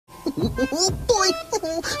Oh, boy.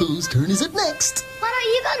 Whose turn is it next? Why don't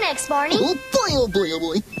you go next, Barney? Oh, boy, oh, boy, oh,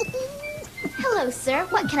 boy. Hello, sir.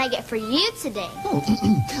 What can I get for you today? Oh,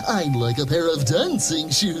 I'd like a pair of dancing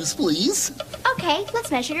shoes, please. Okay, let's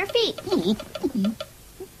measure your feet.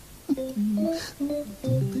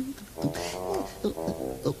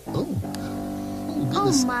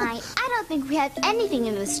 Oh, my. I don't think we have anything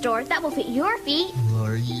in the store that will fit your feet.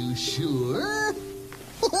 Are you sure?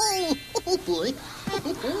 Oh, boy.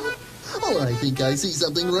 Oh, I think I see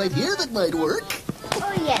something right here that might work.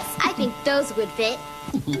 Oh, yes. I think those would fit.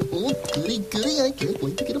 Oh, goody, goody. I can't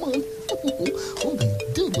wait to get them on. Oh, they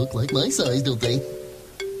do look like my size, don't they?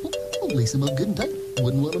 Oh, lace them up good and tight.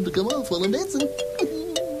 Wouldn't want them to come off while I'm dancing.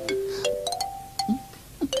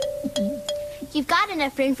 You've got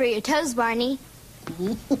enough room for your toes, Barney.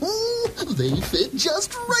 They fit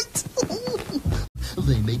just right.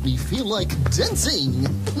 They make me feel like dancing.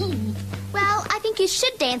 Well, I think you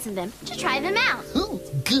should dance in them to try them out. Oh,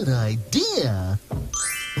 good idea.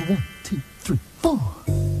 1, 2, 3, 4.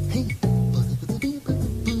 Hey.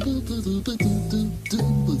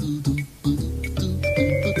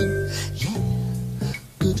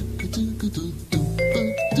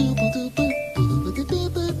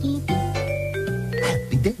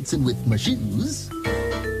 Happy dancing with my shoes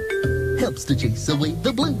helps to chase away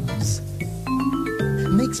the blues.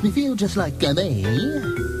 Makes me feel just like I may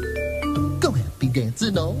go happy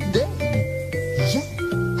dancing all day. Yeah.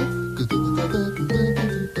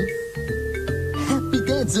 Happy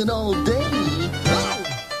dancing all day. Oh.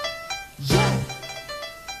 Yeah.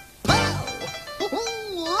 Pow. Oh,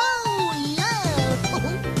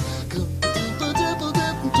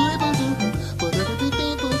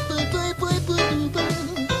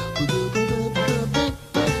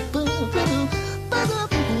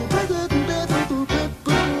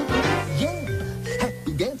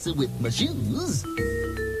 dancing with my shoes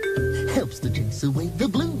helps to chase away the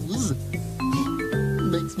blues.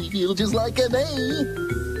 Makes me feel just like I may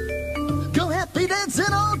go happy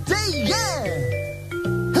dancing all day, yeah.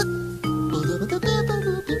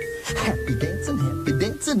 Happy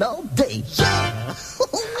dancing all day, yeah.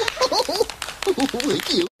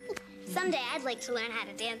 Thank you. Someday I'd like to learn how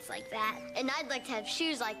to dance like that. And I'd like to have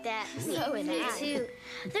shoes like that. So would I. Too.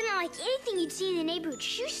 They're not like anything you'd see in the neighborhood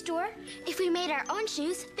shoe store. If we made our own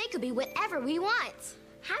shoes, they could be whatever we want.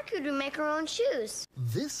 How could we make our own shoes?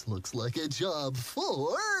 This looks like a job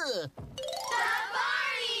for the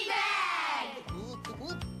Barney Bag! Oh,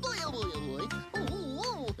 boy, oh, boy, oh, boy.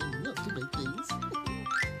 Oh, enough to make things.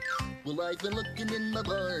 Well, I've been looking in my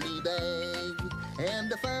Barney bag,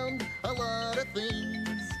 and I found a lot of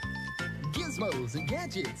things. Gizmos and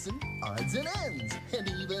gadgets and odds and ends, and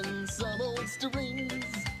even some old strings.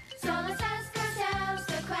 So let's ask ourselves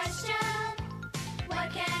the question,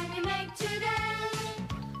 what can we make today?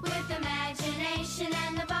 With imagination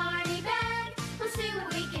and the Barney bag, we'll see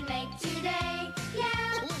what we can make today.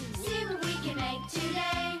 Yeah, see what we can make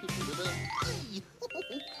today.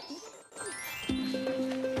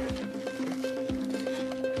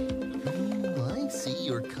 I see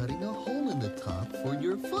you're cutting a hole in the top for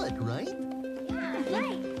your foot, right? Yeah,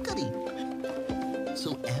 right. Goody.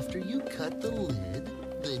 So after you cut the lid,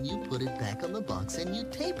 then you put it back on the box and you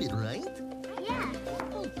tape it, right? Yeah.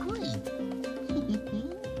 Oh, great.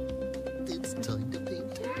 It's time to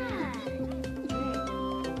paint.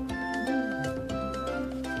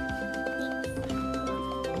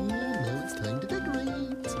 Now it's time to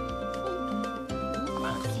decorate.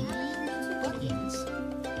 Buttons.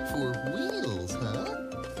 For wheels, huh?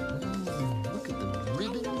 Look at the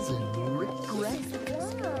ribbons and rip-rack.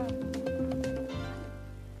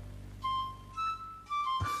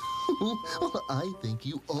 Well, I think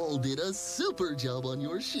you all did a super job on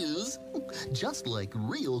your shoes. Just like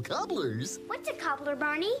real cobblers. What's a cobbler,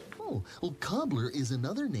 Barney? Oh, well, cobbler is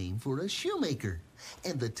another name for a shoemaker.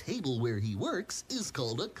 And the table where he works is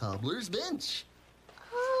called a cobbler's bench.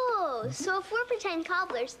 Oh, so if we're pretend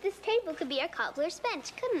cobblers, this table could be our cobbler's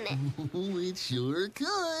bench, couldn't it? It sure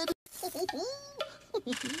could.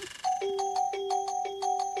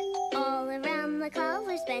 All around the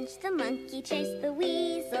cobbler's bench, the monkey chased the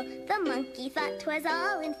weasel. The monkey thought 'twas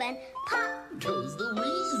all in fun. Pop! Goes the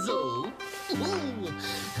weasel.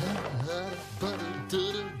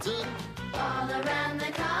 All around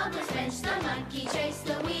the cobbler's bench, the monkey chased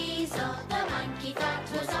the weasel. The monkey thought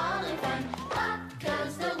 'twas all in fun. Pop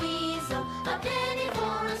goes the weasel. A penny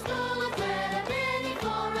for a spool of thread, a penny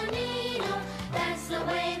for a needle. That's the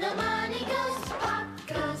way the money goes. Pop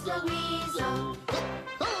goes the weasel.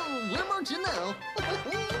 Oh, we're marching now.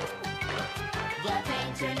 The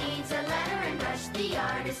painter needs a letter and brush. The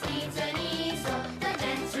artist needs an easel. The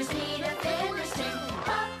dancers need a fiddler string.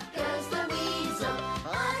 Pop goes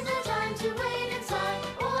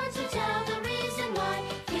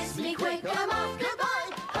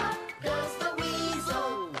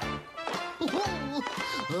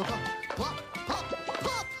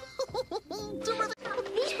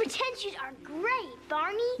great,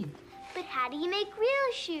 Barney. But how do you make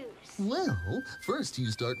real shoes? Well, first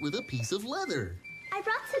you start with a piece of leather. I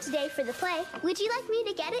brought some today for the play. Would you like me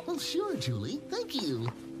to get it? Well, sure, Julie. Thank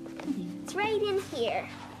you. It's right in here.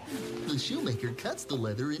 The shoemaker cuts the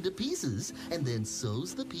leather into pieces and then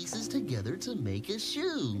sews the pieces together to make a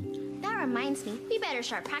shoe. That reminds me, we better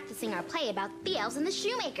start practicing our play about the elves and the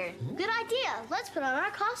shoemaker. Good idea. Let's put on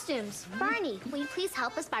our costumes. Barney, will you please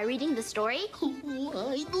help us by reading the story?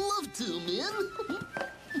 Oh, I'd love to, Min.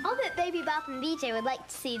 I'll bet Baby Bop and BJ would like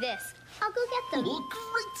to see this. I'll go get them. Oh,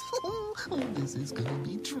 great. Oh, this is going to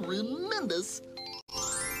be tremendous.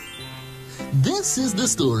 This is the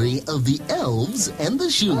story of the elves and the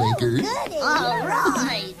shoemaker. All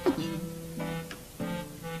right.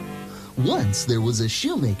 Once there was a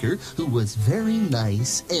shoemaker who was very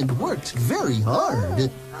nice and worked very hard.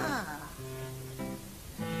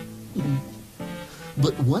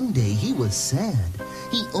 But one day he was sad.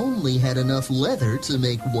 He only had enough leather to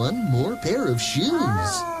make one more pair of shoes.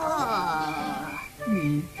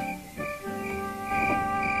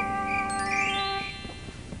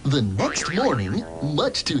 The next morning,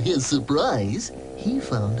 much to his surprise, he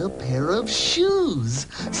found a pair of shoes.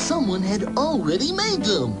 Someone had already made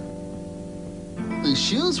them. The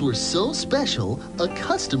shoes were so special, a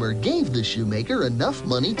customer gave the shoemaker enough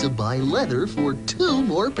money to buy leather for 2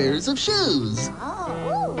 more pairs of shoes.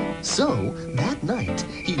 So, that night,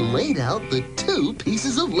 he laid out the 2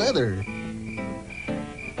 pieces of leather.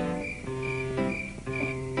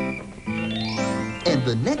 And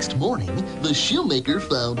the next morning, the shoemaker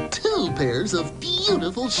found 2 pairs of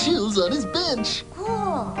beautiful shoes on his bench.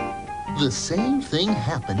 The same thing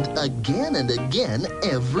happened again and again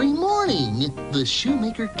every morning. The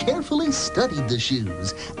shoemaker carefully studied the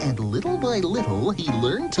shoes, and little by little he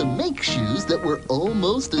learned to make shoes that were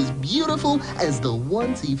almost as beautiful as the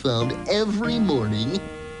ones he found every morning.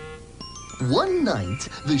 One night,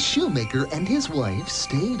 the shoemaker and his wife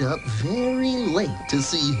stayed up very late to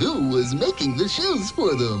see who was making the shoes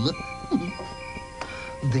for them.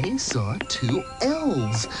 They saw 2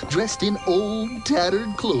 elves dressed in old,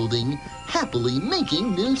 tattered clothing, happily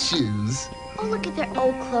making new shoes. Oh, look at their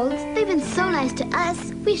old clothes. They've been so nice to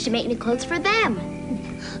us. We should make new clothes for them.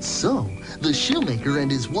 So, the shoemaker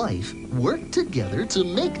and his wife worked together to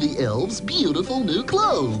make the elves beautiful new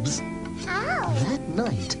clothes. That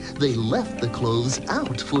night, they left the clothes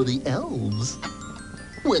out for the elves.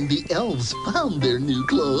 When the elves found their new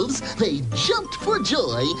clothes, they jumped for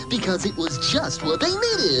joy because it was just what they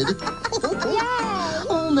needed.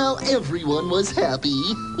 Oh, now everyone was happy.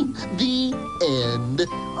 The end.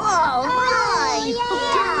 All right.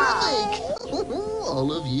 Terrific.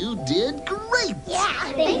 All of you did great.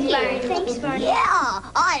 Thank you. Thanks, Barney. Yeah,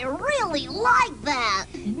 I really like that.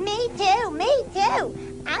 Me too.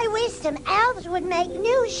 I wish some elves would make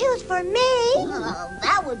new shoes for me.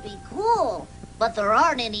 That would be cool. But there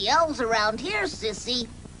aren't any elves around here, Sissy.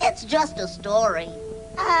 It's just a story.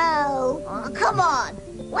 Oh. Come on.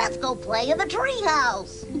 Let's go play in the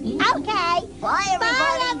treehouse. Okay. Bye,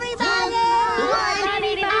 everybody. Bye,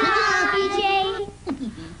 Baby Bop and BJ.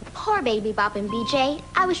 Poor Baby Bop and BJ.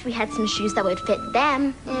 I wish we had some shoes that would fit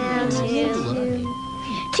them. Me too.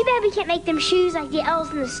 Too bad we can't make them shoes like the elves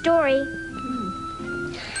in the story.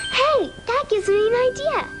 Hey, that gives me an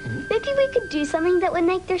idea. Maybe we could do something that would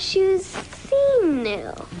make their shoes seem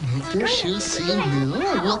new. Make their shoes seem new?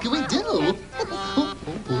 What can we do? Oh,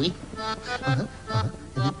 boy.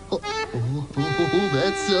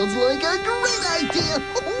 That sounds like a great idea.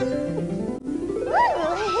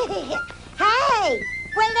 Hey,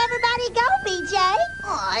 where did everybody go, BJ?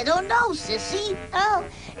 Oh, I don't know, Sissy. Oh,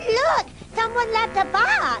 look, someone left a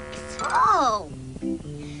box. Oh.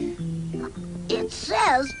 It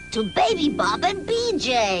says to Baby Bop and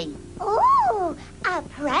BJ. Ooh, a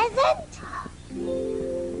present?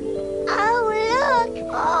 Oh, look.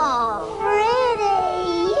 Oh.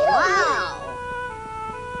 Pretty. Wow.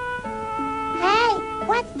 Hey,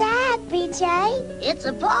 what's that, BJ? It's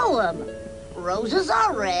a poem. Roses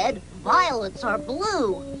are red, violets are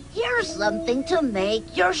blue. Here's something to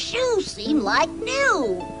make your shoe seem like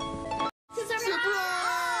new.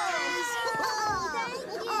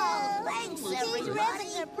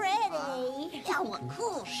 Pretty. Yeah, what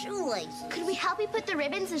cool shoelaces. Could we help you put the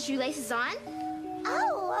ribbons and shoelaces on?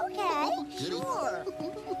 Oh, okay. Sure.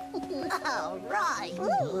 All right.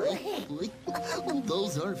 Boy,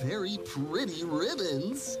 those are very pretty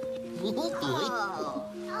ribbons. Oh, boy.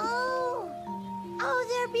 Oh,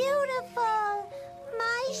 they're beautiful.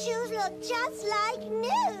 My shoes look just like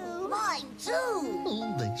new. Mine too.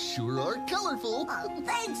 Oh, they sure are colorful.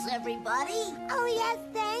 Thanks, everybody. Oh, yes,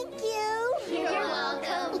 thank you. You're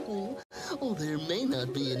welcome. Oh, there may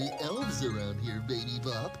not be any elves around here, Baby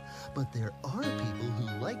Bop, but there are people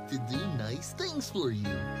who like to do nice things for you.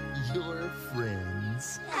 Your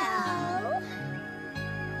friends. Oh.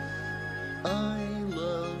 I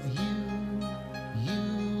love you, you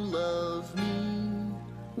love me.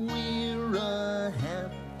 We're a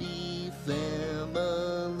happy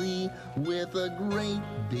family with a great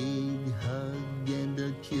big hug and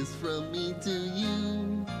a kiss from me to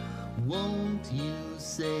you. Won't you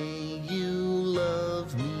say you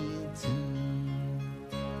love me too?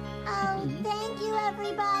 Oh, thank you,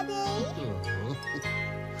 everybody. Oh.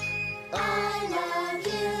 I love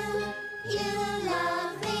you, you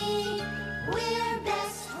love me. We're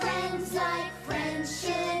best friends like friends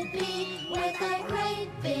should be. With a great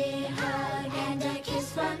big hug and a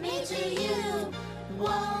kiss from me to you.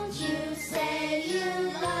 Won't you say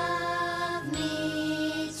you love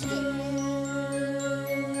me too?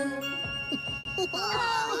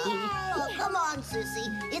 Oh, come on, Sissy.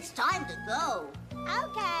 It's time to go.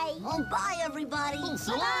 Okay. Oh, bye, everybody. Oh,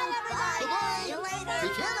 so long. Bye, everybody. Bye-bye. See you later.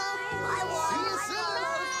 Take care now. Bye, Walt. See you soon.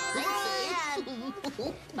 Thanks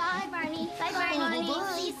again. Bye, Barney. Bye, Barney.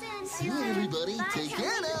 bye. See you soon. See you, everybody. Bye, Take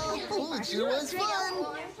care now. Oh, it sure was fun.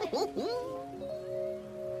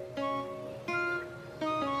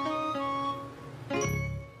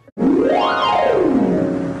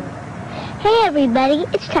 Hey, everybody.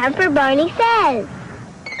 It's time for Barney Says.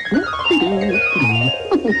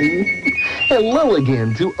 Hello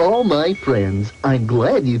again to all my friends. I'm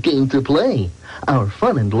glad you came to play. Our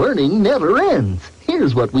fun and learning never ends.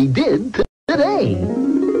 Here's what we did today.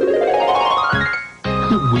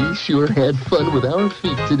 We sure had fun with our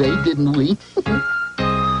feet today, didn't we?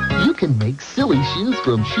 You can make silly shoes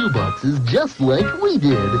from shoe boxes just like we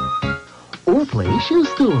did. Or play shoe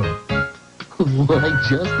store. I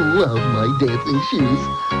just love my dancing shoes.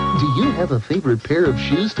 Do you have a favorite pair of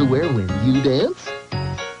shoes to wear when you dance?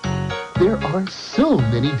 There are so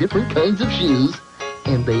many different kinds of shoes,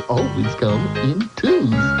 and they always come in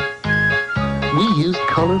twos. We used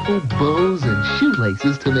colorful bows and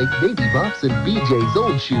shoelaces to make Baby Bop's and BJ's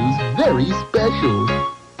old shoes very special.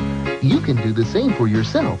 You can do the same for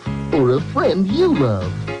yourself or a friend you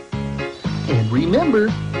love. And remember,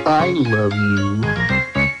 I love you.